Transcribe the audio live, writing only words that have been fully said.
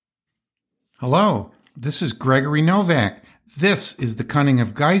Hello, this is Gregory Novak. This is The Cunning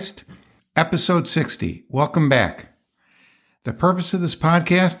of Geist, episode 60. Welcome back. The purpose of this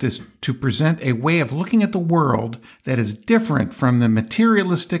podcast is to present a way of looking at the world that is different from the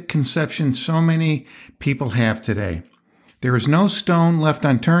materialistic conception so many people have today. There is no stone left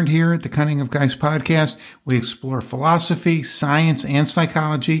unturned here at the Cunning of Geist podcast. We explore philosophy, science, and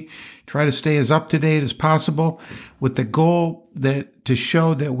psychology, try to stay as up to date as possible with the goal to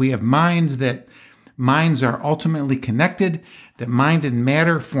show that we have minds, that minds are ultimately connected, that mind and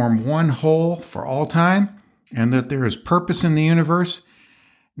matter form one whole for all time, and that there is purpose in the universe.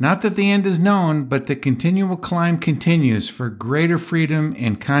 Not that the end is known, but the continual climb continues for greater freedom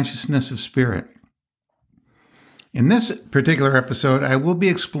and consciousness of spirit. In this particular episode, I will be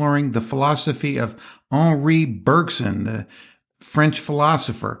exploring the philosophy of Henri Bergson, the French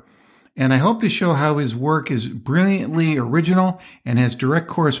philosopher, and I hope to show how his work is brilliantly original and has direct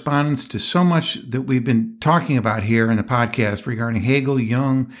correspondence to so much that we've been talking about here in the podcast regarding Hegel,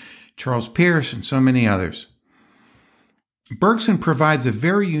 Jung, Charles Peirce, and so many others. Bergson provides a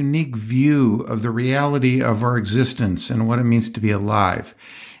very unique view of the reality of our existence and what it means to be alive.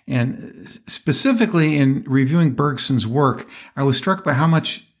 And specifically in reviewing Bergson's work, I was struck by how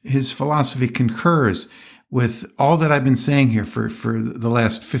much his philosophy concurs with all that I've been saying here for the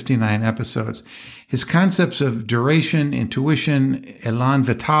last 59 episodes. His concepts of duration, intuition, élan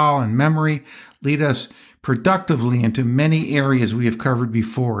vital, and memory lead us productively into many areas we have covered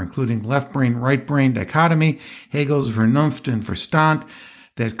before, including left brain, right brain dichotomy, Hegel's Vernunft and Verstand,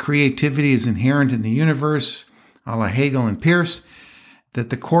 that creativity is inherent in the universe, a la Hegel and Peirce, that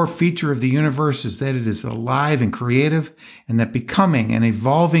the core feature of the universe is that it is alive and creative, and that becoming an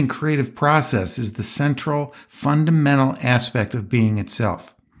evolving creative process is the central, fundamental aspect of being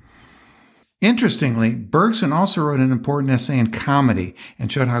itself. Interestingly, Bergson also wrote an important essay on comedy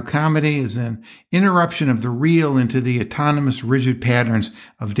and showed how comedy is an interruption of the real into the autonomous, rigid patterns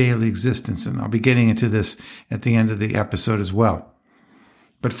of daily existence, and I'll be getting into this at the end of the episode as well.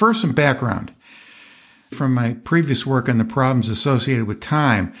 But first, some background. From my previous work on the problems associated with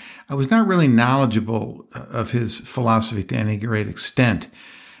time, I was not really knowledgeable of his philosophy to any great extent.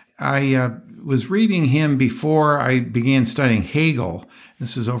 I was reading him before I began studying Hegel.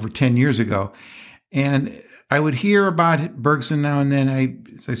 This was over 10 years ago. And I would hear about Bergson now and then.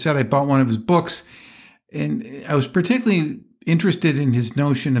 As I said, I bought one of his books. And I was particularly interested in his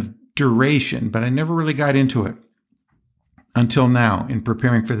notion of duration, but I never really got into it until now in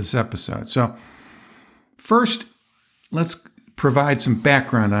preparing for this episode. So first, let's provide some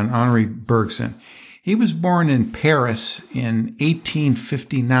background on Henri Bergson. He was born in Paris in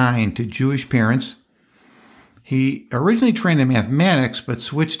 1859 to Jewish parents. He originally trained in mathematics, but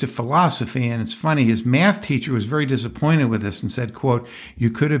switched to philosophy. And it's funny, his math teacher was very disappointed with this and said, quote, "You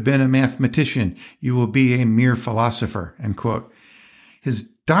could have been a mathematician. You will be a mere philosopher," end quote. His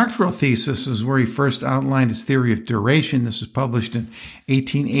doctoral thesis is where he first outlined his theory of duration. This was published in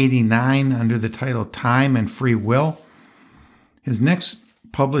 1889 under the title Time and Free Will. His next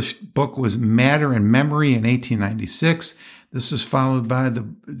published book was Matter and Memory in 1896. This was followed by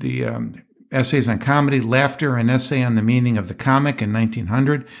the essays on comedy, laughter, and essay on the meaning of the comic in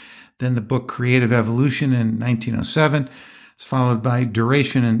 1900. Then the book Creative Evolution in 1907. It's followed by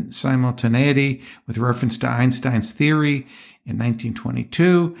Duration and Simultaneity with reference to Einstein's theory in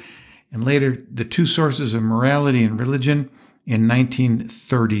 1922, and later The Two Sources of Morality and Religion in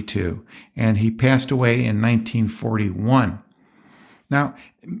 1932, and he passed away in 1941. Now,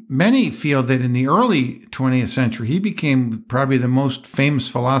 many feel that in the early 20th century, he became probably the most famous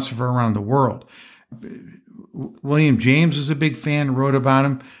philosopher around the world. William James was a big fan, wrote about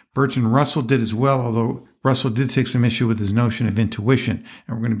him. Bertrand Russell did as well, although Russell did take some issue with his notion of intuition,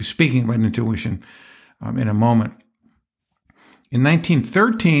 and we're going to be speaking about intuition in a moment. In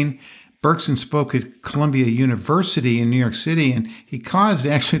 1913, Bergson spoke at Columbia University in New York City, and he caused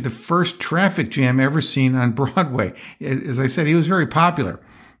actually the first traffic jam ever seen on Broadway. As I said, he was very popular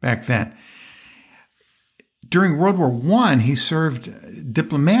back then. During World War I, he served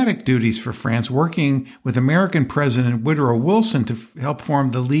diplomatic duties for France, working with American President Woodrow Wilson to help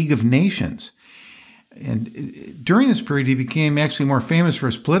form the League of Nations. And during this period, he became actually more famous for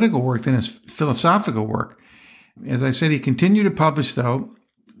his political work than his philosophical work. As I said, he continued to publish, though.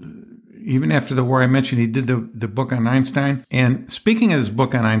 Even after the war, I mentioned he did the book on Einstein. And speaking of his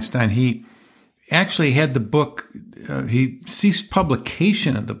book on Einstein, he actually had the book, he ceased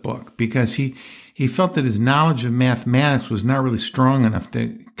publication of the book because he felt that his knowledge of mathematics was not really strong enough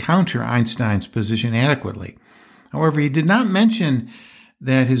to counter Einstein's position adequately. However, he did not mention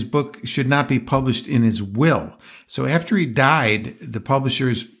that his book should not be published in his will. So after he died, the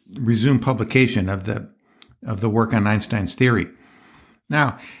publishers resumed publication of the work on Einstein's theory.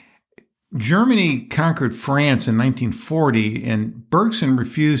 Now, Germany conquered France in 1940, and Bergson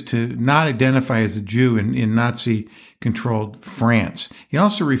refused to not identify as a Jew in Nazi-controlled France. He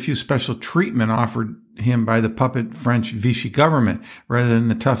also refused special treatment offered him by the puppet French Vichy government rather than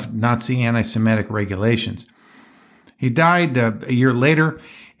the tough Nazi anti-Semitic regulations. He died a year later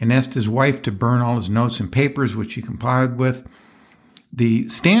and asked his wife to burn all his notes and papers, which he complied with. The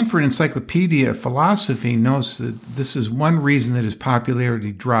Stanford Encyclopedia of Philosophy notes that this is one reason that his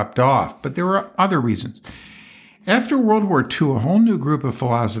popularity dropped off, but there were other reasons. After World War II, a whole new group of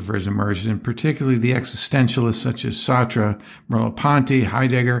philosophers emerged, and particularly the existentialists such as Sartre, Merleau-Ponty,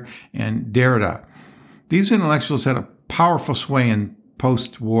 Heidegger, and Derrida. These intellectuals had a powerful sway in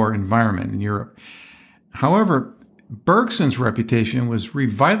post-war environment in Europe. However, Bergson's reputation was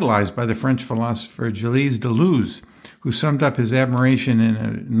revitalized by the French philosopher Gilles Deleuze, who summed up his admiration in a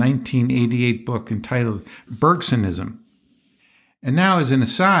 1988 book entitled Bergsonism. And now, as an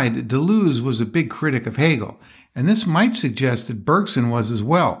aside, Deleuze was a big critic of Hegel, and this might suggest that Bergson was as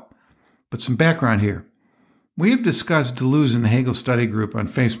well. But some background here. We have discussed Deleuze in the Hegel Study Group on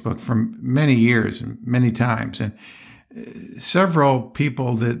Facebook for many years and many times, and several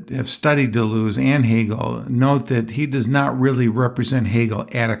people that have studied Deleuze and Hegel note that he does not really represent Hegel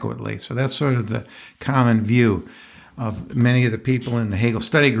adequately. So that's sort of the common view of many of the people in the Hegel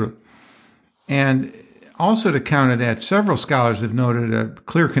Study Group. And also to counter that, several scholars have noted a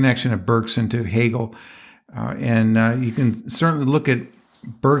clear connection of Bergson to Hegel, and you can certainly look at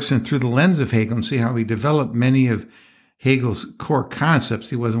Bergson through the lens of Hegel and see how he developed many of Hegel's core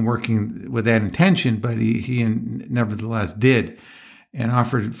concepts. He wasn't working with that intention, but he nevertheless did, and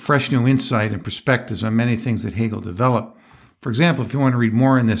offered fresh new insight and perspectives on many things that Hegel developed. For example, if you want to read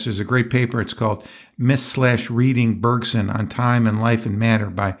more on this, there's a great paper. It's called Miss/Reading Bergson on Time and Life and Matter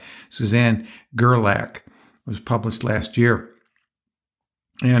by Suzanne Gerlach. It was published last year.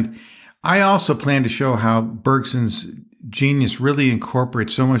 And I also plan to show how Bergson's genius really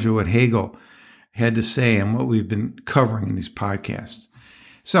incorporates so much of what Hegel had to say and what we've been covering in these podcasts.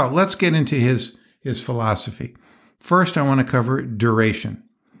 So let's get into his philosophy. First, I want to cover duration.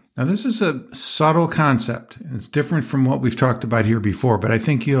 Now, this is a subtle concept, and it's different from what we've talked about here before, but I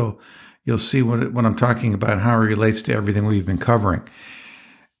think you'll see what I'm talking about and how it relates to everything we've been covering.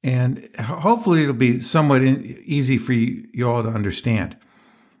 And hopefully it'll be somewhat easy for you all to understand.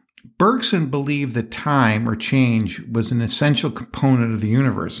 Bergson believed that time or change was an essential component of the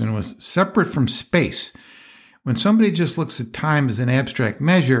universe and was separate from space. When somebody just looks at time as an abstract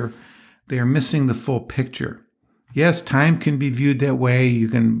measure, they are missing the full picture. Yes, time can be viewed that way. You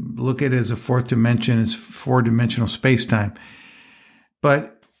can look at it as a fourth dimension, as four-dimensional space-time.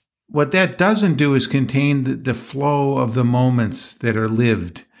 But what that doesn't do is contain the flow of the moments that are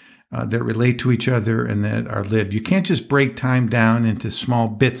lived, that relate to each other and that are lived. You can't just break time down into small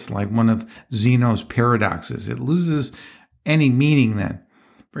bits like one of Zeno's paradoxes. It loses any meaning then.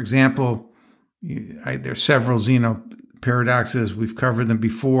 For example, there's several Zeno paradoxes. We've covered them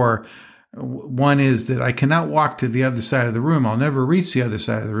before. One is that I cannot walk to the other side of the room. I'll never reach the other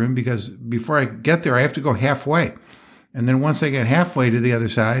side of the room because before I get there, I have to go halfway. And then once I get halfway to the other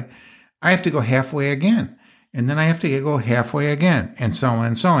side, I have to go halfway again. And then I have to go halfway again, and so on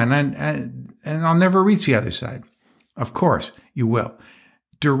and so on. And I'll never reach the other side. Of course, you will.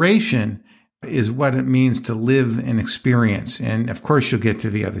 Duration is what it means to live and experience. And of course, you'll get to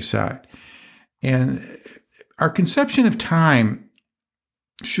the other side. And our conception of time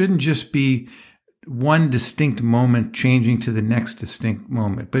shouldn't just be one distinct moment changing to the next distinct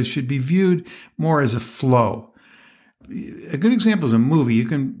moment, but it should be viewed more as a flow. A good example is a movie. You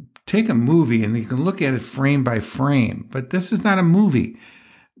can take a movie and you can look at it frame by frame, but this is not a movie.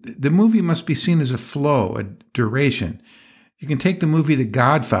 The movie must be seen as a flow, a duration. You can take the movie The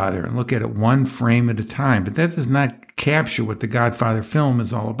Godfather and look at it one frame at a time, but that does not capture what the Godfather film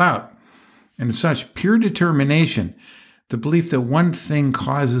is all about. And as such, pure determination, the belief that one thing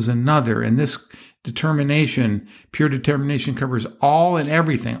causes another, and this determination, pure determination, covers all and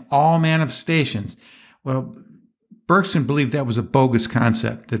everything, all manifestations. Well, Bergson believed that was a bogus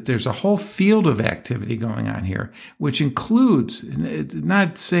concept, that there's a whole field of activity going on here, which includes,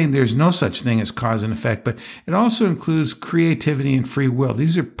 not saying there's no such thing as cause and effect, but it also includes creativity and free will.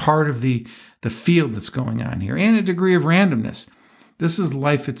 These are part of the field that's going on here, and a degree of randomness. This is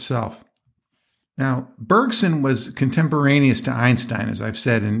life itself. Now, Bergson was contemporaneous to Einstein, as I've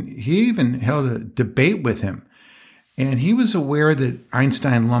said, and he even held a debate with him. And he was aware that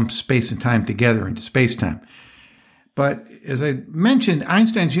Einstein lumped space and time together into space-time. But as I mentioned,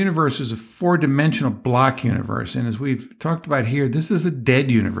 Einstein's universe is a four-dimensional block universe. And as we've talked about here, this is a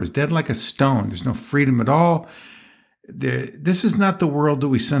dead universe, dead like a stone. There's no freedom at all. This is not the world that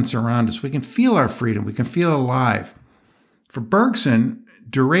we sense around us. We can feel our freedom. We can feel alive. For Bergson,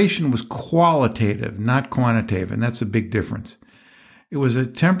 duration was qualitative, not quantitative, and that's a big difference. It was a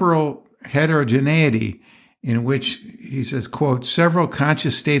temporal heterogeneity in which, he says, quote, several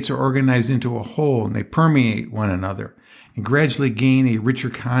conscious states are organized into a whole and they permeate one another and gradually gain a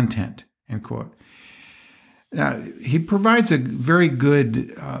richer content, end quote. Now, he provides a very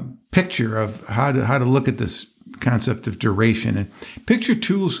good picture of how to look at this concept of duration. And picture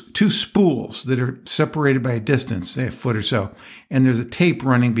two spools that are separated by a distance, say a foot or so, and there's a tape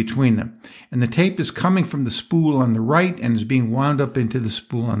running between them. And the tape is coming from the spool on the right and is being wound up into the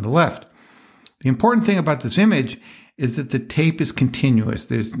spool on the left. The important thing about this image is that the tape is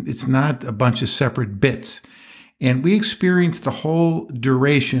continuous. It's not a bunch of separate bits. And we experience the whole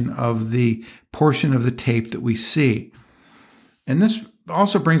duration of the portion of the tape that we see. And this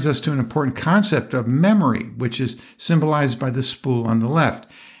also brings us to an important concept of memory, which is symbolized by the spool on the left.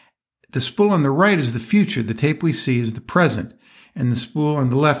 The spool on the right is the future. The tape we see is the present. And the spool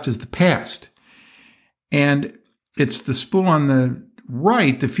on the left is the past. And it's the spool on the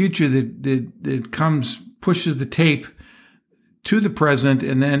right, the future, that pushes the tape to the present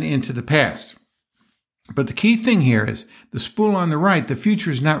and then into the past. But the key thing here is the spool on the right, the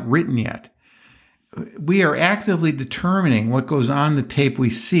future is not written yet. We are actively determining what goes on the tape we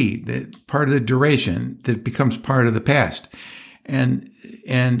see, that part of the duration that becomes part of the past. And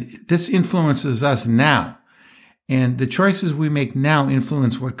this influences us now. And the choices we make now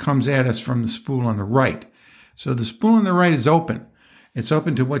influence what comes at us from the spool on the right. So the spool on the right is open. It's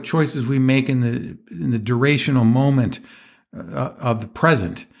open to what choices we make in the durational moment of the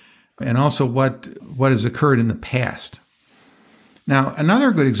present, and also what has occurred in the past. Now,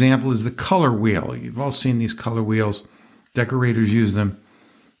 another good example is the color wheel. You've all seen these color wheels. Decorators use them.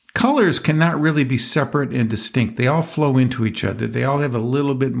 Colors cannot really be separate and distinct. They all flow into each other. They all have a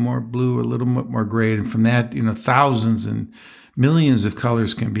little bit more blue, a little bit more gray, and from that, thousands and millions of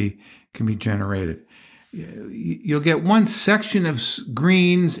colors can be generated. You'll get one section of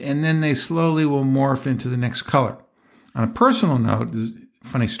greens, and then they slowly will morph into the next color. On a personal note, this is a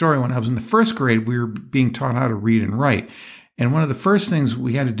funny story. When I was in the first grade, we were being taught how to read and write. And one of the first things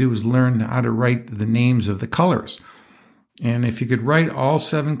we had to do was learn how to write the names of the colors. And if you could write all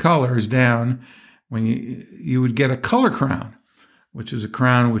 7 colors down, when you would get a color crown, which is a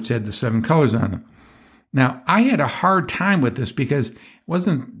crown which had the 7 colors on them. Now, I had a hard time with this because it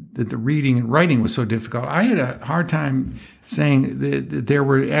wasn't that the reading and writing was so difficult. I had a hard time saying that there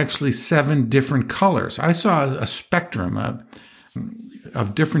were actually 7 different colors. I saw a spectrum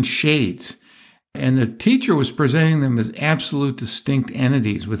of different shades. And the teacher was presenting them as absolute distinct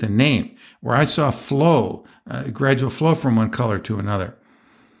entities with a name, where I saw flow, a gradual flow from one color to another.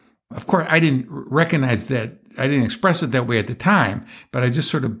 Of course, I didn't recognize that. I didn't express it that way at the time, but I just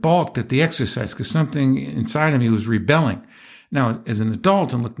sort of balked at the exercise because something inside of me was rebelling. Now, as an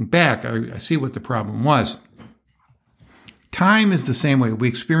adult and looking back, I see what the problem was. Time is the same way. We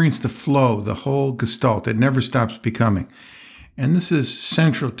experience the flow, the whole gestalt. It never stops becoming. And this is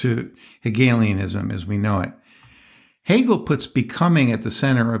central to Hegelianism as we know it. Hegel puts becoming at the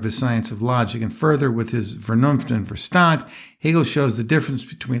center of his science of logic, and further with his Vernunft and Verstand, Hegel shows the difference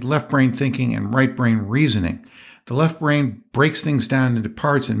between left brain thinking and right brain reasoning. The left brain breaks things down into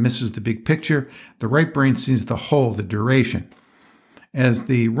parts and misses the big picture. The right brain sees the whole, the duration. As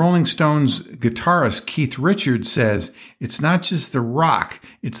the Rolling Stones guitarist Keith Richards says, it's not just the rock,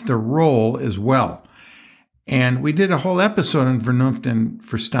 it's the roll as well. And we did a whole episode on Vernunft and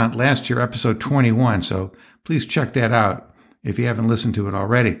Verstand last year, episode 21, so please check that out if you haven't listened to it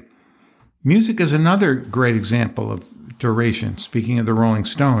already. Music is another great example of duration, speaking of the Rolling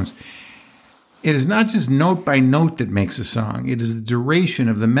Stones. It is not just note by note that makes a song. It is the duration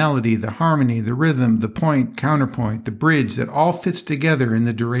of the melody, the harmony, the rhythm, the point, counterpoint, the bridge that all fits together in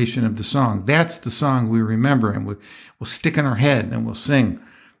the duration of the song. That's the song we remember and we'll stick in our head and we'll sing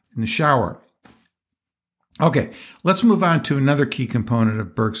in the shower. Okay, let's move on to another key component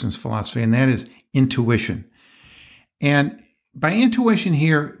of Bergson's philosophy, and that is intuition. And by intuition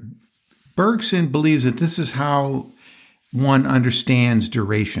here, Bergson believes that this is how one understands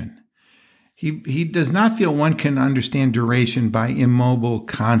duration. He does not feel one can understand duration by immobile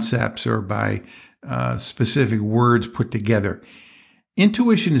concepts or by specific words put together.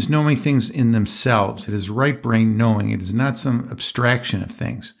 Intuition is knowing things in themselves. It is right brain knowing. It is not some abstraction of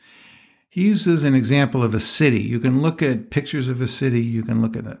things. He uses an example of a city. You can look at pictures of a city. You can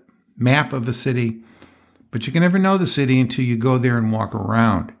look at a map of a city. But you can never know the city until you go there and walk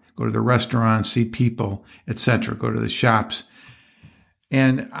around, go to the restaurants, see people, etc., go to the shops.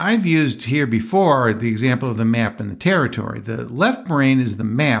 And I've used here before the example of the map and the territory. The left brain is the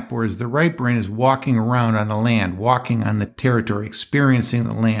map, whereas the right brain is walking around on the land, walking on the territory, experiencing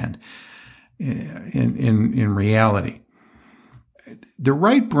the land in reality. The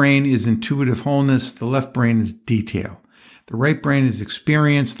right brain is intuitive wholeness. The left brain is detail. The right brain is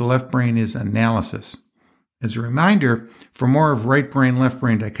experience. The left brain is analysis. As a reminder, for more of right brain, left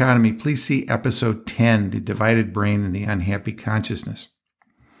brain dichotomy, please see episode 10, The Divided Brain and the Unhappy Consciousness.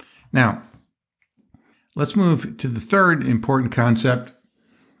 Now, let's move to the third important concept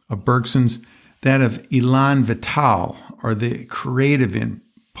of Bergson's, that of élan vital, or the creative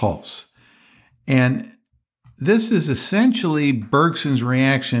impulse. And this is essentially Bergson's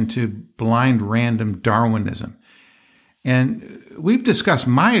reaction to blind random Darwinism. And we've discussed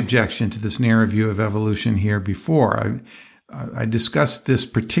my objection to this narrow view of evolution here before. I discussed this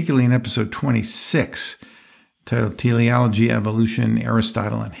particularly in episode 26, titled Teleology, Evolution,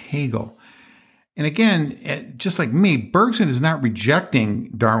 Aristotle, and Hegel. And again, just like me, Bergson is not rejecting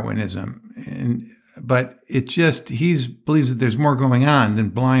Darwinism, but he believes that there's more going on than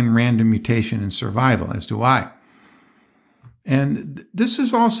blind random mutation and survival, as do I. And this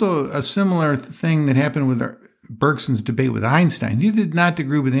is also a similar thing that happened with Bergson's debate with Einstein. He did not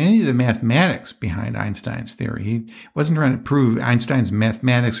agree with any of the mathematics behind Einstein's theory. He wasn't trying to prove Einstein's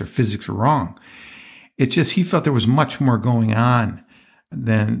mathematics or physics were wrong. It's just he felt there was much more going on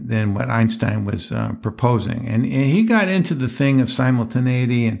than what Einstein was proposing. And he got into the thing of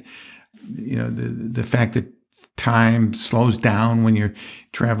simultaneity and the fact that time slows down when you're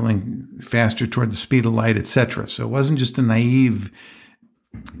traveling faster toward the speed of light, etc. So it wasn't just a naive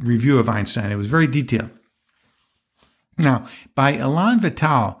review of Einstein. It was very detailed. Now, by élan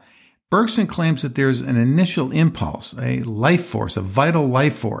vital, Bergson claims that there's an initial impulse, a life force, a vital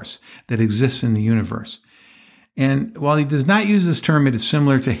life force that exists in the universe. And while he does not use this term, it is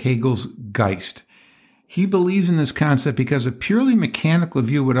similar to Hegel's Geist. He believes in this concept because a purely mechanical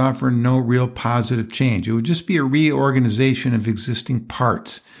view would offer no real positive change. It would just be a reorganization of existing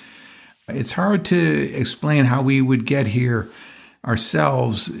parts. It's hard to explain how we would get here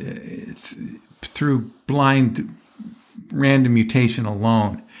ourselves through blind random mutation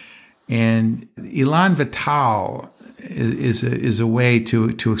alone. And élan vital is a way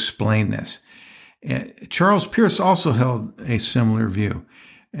to explain this. Charles Peirce also held a similar view.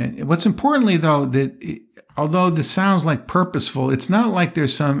 And what's importantly, though, that although this sounds like purposeful, it's not like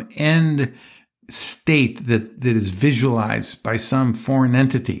there's some end state that is visualized by some foreign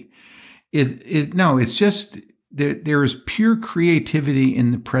entity. No, it's just there is pure creativity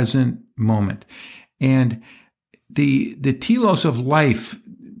in the present moment. And the telos of life,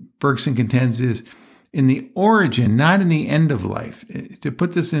 Bergson contends, is in the origin, not in the end of life. To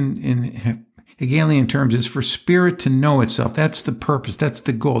put this in Hegelian terms, is for spirit to know itself. That's the purpose. That's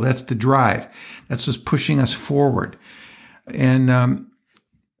the goal. That's the drive. That's what's pushing us forward. And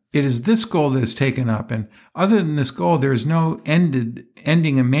it is this goal that is taken up. And other than this goal, there is no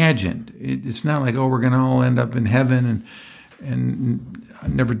ending imagined. It's not like, we're going to all end up in heaven and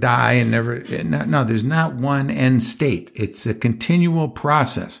never die and never. No, there's not one end state. It's a continual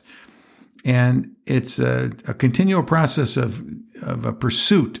process. And it's a continual process of a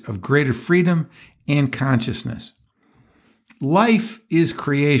pursuit of greater freedom and consciousness. Life is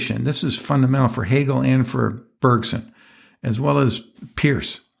creation. This is fundamental for Hegel and for Bergson, as well as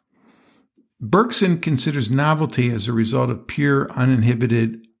Peirce. Bergson considers novelty as a result of pure,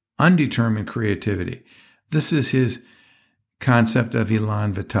 uninhibited, undetermined creativity. This is his concept of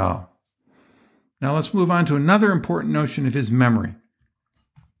élan vital. Now let's move on to another important notion of his memory.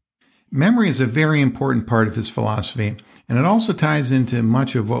 Memory is a very important part of his philosophy, and it also ties into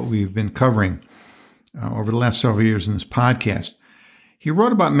much of what we've been covering over the last several years in this podcast. He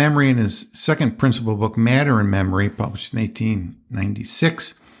wrote about memory in his second principal book, Matter and Memory, published in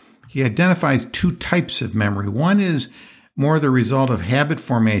 1896. He identifies two types of memory. One is more the result of habit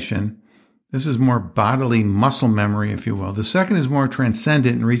formation. This is more bodily muscle memory, if you will. The second is more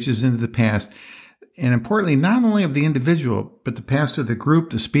transcendent and reaches into the past, and importantly, not only of the individual, but the past of the group,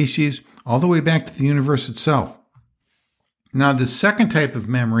 the species, all the way back to the universe itself. Now, the second type of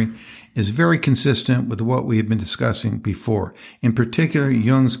memory is very consistent with what we had been discussing before, in particular,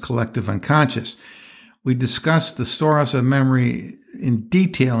 Jung's collective unconscious. We discussed the storehouse of memory in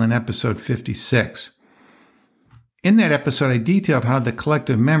detail in episode 56. In that episode, I detailed how the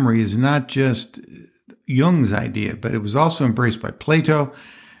collective memory is not just Jung's idea, but it was also embraced by Plato,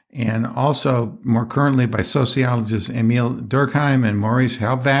 and also more currently by sociologists Emile Durkheim and Maurice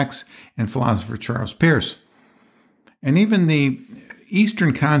Halbwachs and philosopher Charles Peirce. And even the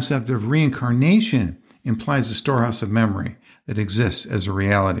Eastern concept of reincarnation implies a storehouse of memory that exists as a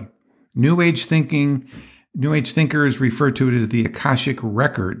reality. New Age thinkers refer to it as the Akashic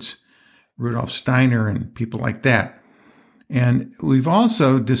Records, Rudolf Steiner and people like that. And we've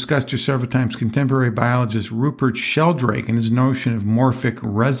also discussed here several times contemporary biologist Rupert Sheldrake and his notion of morphic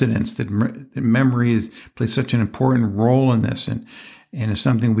resonance, that memory plays such an important role in this and is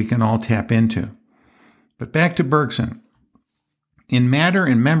something we can all tap into. But back to Bergson. In Matter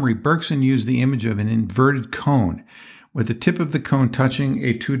and Memory, Bergson used the image of an inverted cone with the tip of the cone touching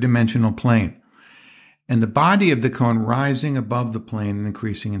a two-dimensional plane, and the body of the cone rising above the plane and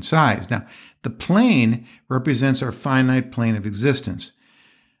increasing in size. Now, the plane represents our finite plane of existence.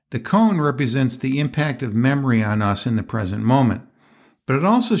 The cone represents the impact of memory on us in the present moment, but it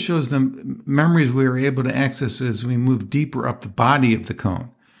also shows the memories we are able to access as we move deeper up the body of the cone.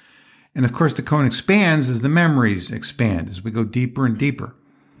 And of course, the cone expands as the memories expand, as we go deeper and deeper.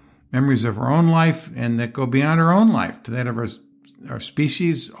 Memories of our own life and that go beyond our own life, to that of our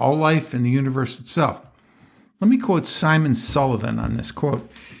species, all life, and the universe itself. Let me quote Simon Sullivan on this quote.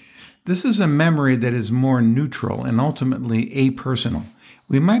 This is a memory that is more neutral and ultimately apersonal.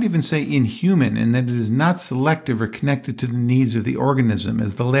 We might even say inhuman in that it is not selective or connected to the needs of the organism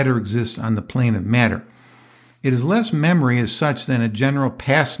as the latter exists on the plane of matter. It is less memory as such than a general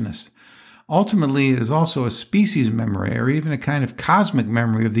pastness. Ultimately, it is also a species memory or even a kind of cosmic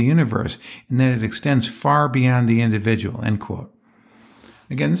memory of the universe in that it extends far beyond the individual, end quote.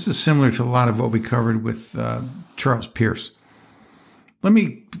 Again, this is similar to a lot of what we covered with Charles Peirce. Let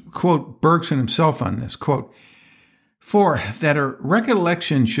me quote Bergson himself on this, quote, "For that a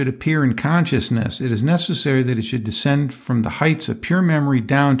recollection should appear in consciousness, it is necessary that it should descend from the heights of pure memory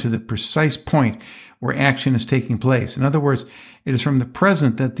down to the precise point where action is taking place. In other words, it is from the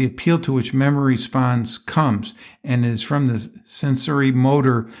present that the appeal to which memory responds comes, and it is from the sensory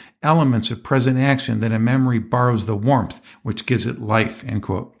motor elements of present action that a memory borrows the warmth which gives it life," end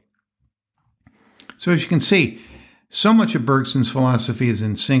quote. So as you can see, so much of Bergson's philosophy is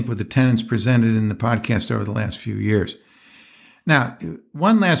in sync with the tenets presented in the podcast over the last few years. Now,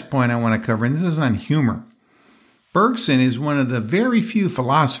 one last point I want to cover, and this is on humor. Bergson is one of the very few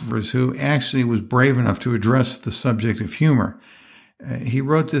philosophers who actually was brave enough to address the subject of humor. He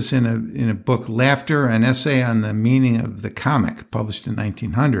wrote this in a book, Laughter, an essay on the meaning of the comic, published in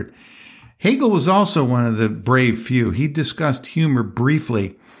 1900. Hegel was also one of the brave few. He discussed humor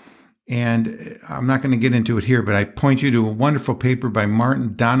briefly, and I'm not going to get into it here, but I point you to a wonderful paper by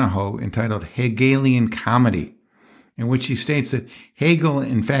Martin Donahoe entitled Hegelian Comedy, in which he states that Hegel,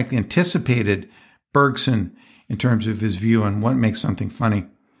 in fact, anticipated Bergson in terms of his view on what makes something funny.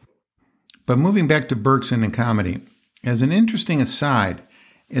 But moving back to Bergson and comedy, as an interesting aside,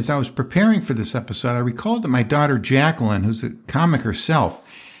 as I was preparing for this episode, I recalled that my daughter Jacqueline, who's a comic herself,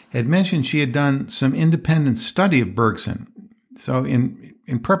 had mentioned she had done some independent study of Bergson. So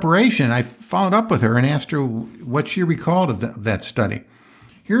in preparation, I followed up with her and asked her what she recalled of that study.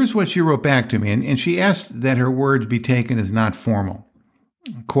 Here's what she wrote back to me, and she asked that her words be taken as not formal.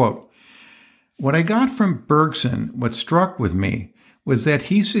 Quote, "What I got from Bergson, what struck with me, was that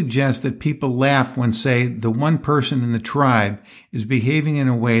he suggests that people laugh when, say, the one person in the tribe is behaving in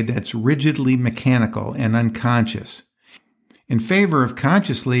a way that's rigidly mechanical and unconscious, in favor of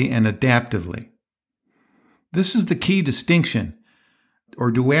consciously and adaptively. This is the key distinction,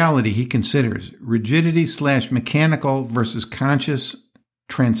 or duality he considers, rigidity/mechanical versus conscious,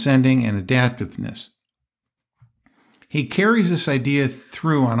 transcending, and adaptiveness. He carries this idea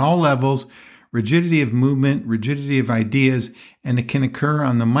through on all levels, rigidity of movement, rigidity of ideas, and it can occur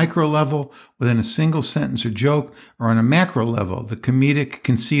on the micro level within a single sentence or joke, or on a macro level, the comedic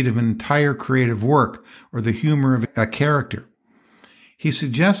conceit of an entire creative work, or the humor of a character. He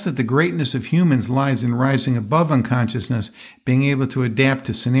suggests that the greatness of humans lies in rising above unconsciousness, being able to adapt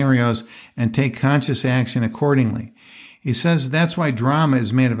to scenarios and take conscious action accordingly. He says that's why drama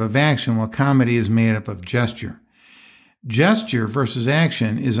is made up of action while comedy is made up of gesture. Gesture versus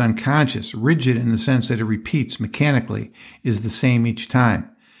action is unconscious, rigid in the sense that it repeats mechanically, is the same each time.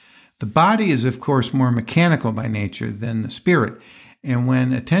 The body is, of course, more mechanical by nature than the spirit, and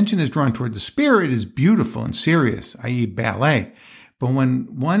when attention is drawn toward the spirit, it is beautiful and serious, i.e. ballet. But when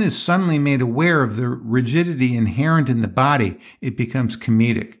one is suddenly made aware of the rigidity inherent in the body, it becomes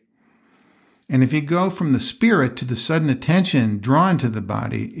comedic. And if you go from the spirit to the sudden attention drawn to the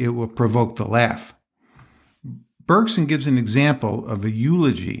body, it will provoke the laugh. Bergson gives an example of a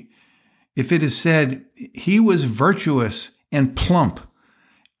eulogy. If it is said, he was virtuous and plump,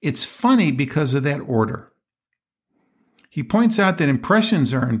 it's funny because of that order. He points out that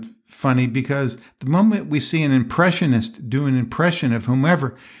impressions are in funny because the moment we see an impressionist do an impression of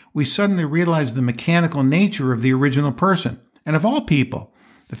whomever, we suddenly realize the mechanical nature of the original person. And of all people,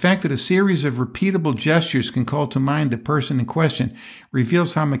 the fact that a series of repeatable gestures can call to mind the person in question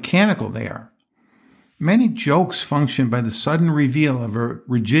reveals how mechanical they are. Many jokes function by the sudden reveal of a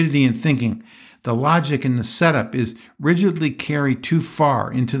rigidity in thinking. The logic in the setup is rigidly carried too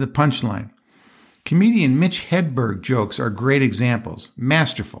far into the punchline. Comedian Mitch Hedberg jokes are great examples,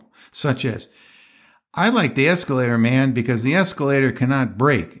 masterful, such as, "I like the escalator, man, because the escalator cannot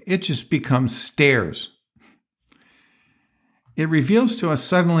break. It just becomes stairs." It reveals to us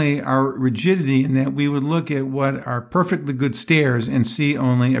suddenly our rigidity in that we would look at what are perfectly good stairs and see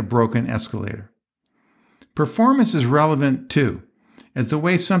only a broken escalator. Performance is relevant too, as the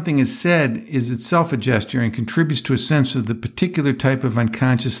way something is said is itself a gesture and contributes to a sense of the particular type of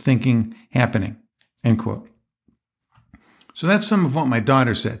unconscious thinking happening. End quote. So that's some of what my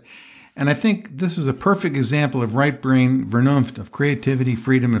daughter said. And I think this is a perfect example of right brain Vernunft, of creativity,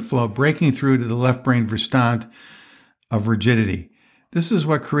 freedom, and flow, breaking through to the left brain Verstand of rigidity. This is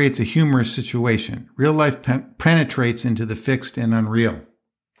what creates a humorous situation. Real life penetrates into the fixed and unreal.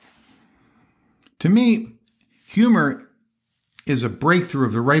 To me, humor is a breakthrough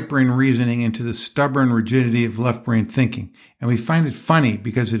of the right brain reasoning into the stubborn rigidity of left brain thinking, and we find it funny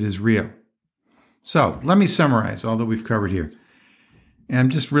because it is real. So let me summarize all that we've covered here. And I'm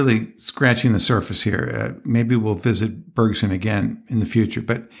just really scratching the surface here. Maybe we'll visit Bergson again in the future.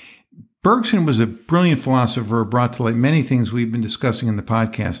 But Bergson was a brilliant philosopher who brought to light many things we've been discussing in the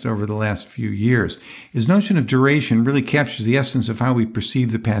podcast over the last few years. His notion of duration really captures the essence of how we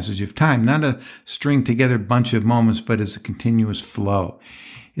perceive the passage of time, not a string together bunch of moments, but as a continuous flow.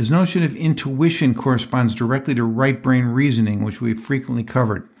 His notion of intuition corresponds directly to right brain reasoning, which we've frequently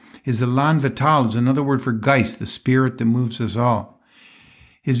covered. His élan vital is another word for Geist, the spirit that moves us all.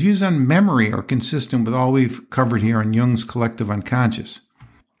 His views on memory are consistent with all we've covered here on Jung's collective unconscious.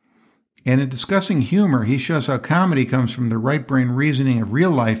 And in discussing humor, he shows how comedy comes from the right brain reasoning of real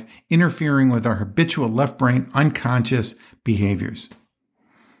life interfering with our habitual left brain unconscious behaviors.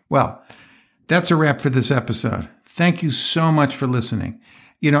 Well, that's a wrap for this episode. Thank you so much for listening.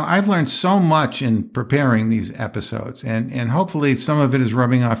 I've learned so much in preparing these episodes, and hopefully some of it is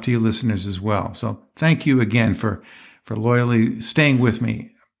rubbing off to you listeners as well. So thank you again for loyally staying with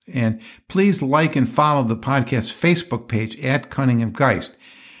me. And please like and follow the podcast Facebook page at Cunning of Geist.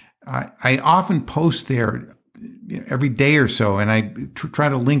 I often post there every day or so, and I try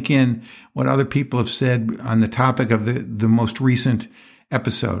to link in what other people have said on the topic of the most recent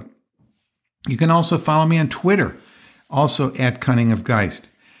episode. You can also follow me on Twitter, also at Cunning of Geist.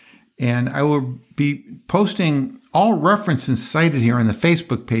 And I will be posting all references cited here on the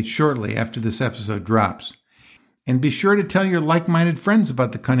Facebook page shortly after this episode drops. And be sure to tell your like-minded friends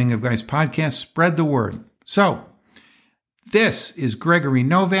about the Cunning of Geist podcast. Spread the word. So, this is Gregory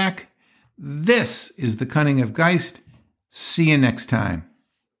Novak. This is the Cunning of Geist. See you next time.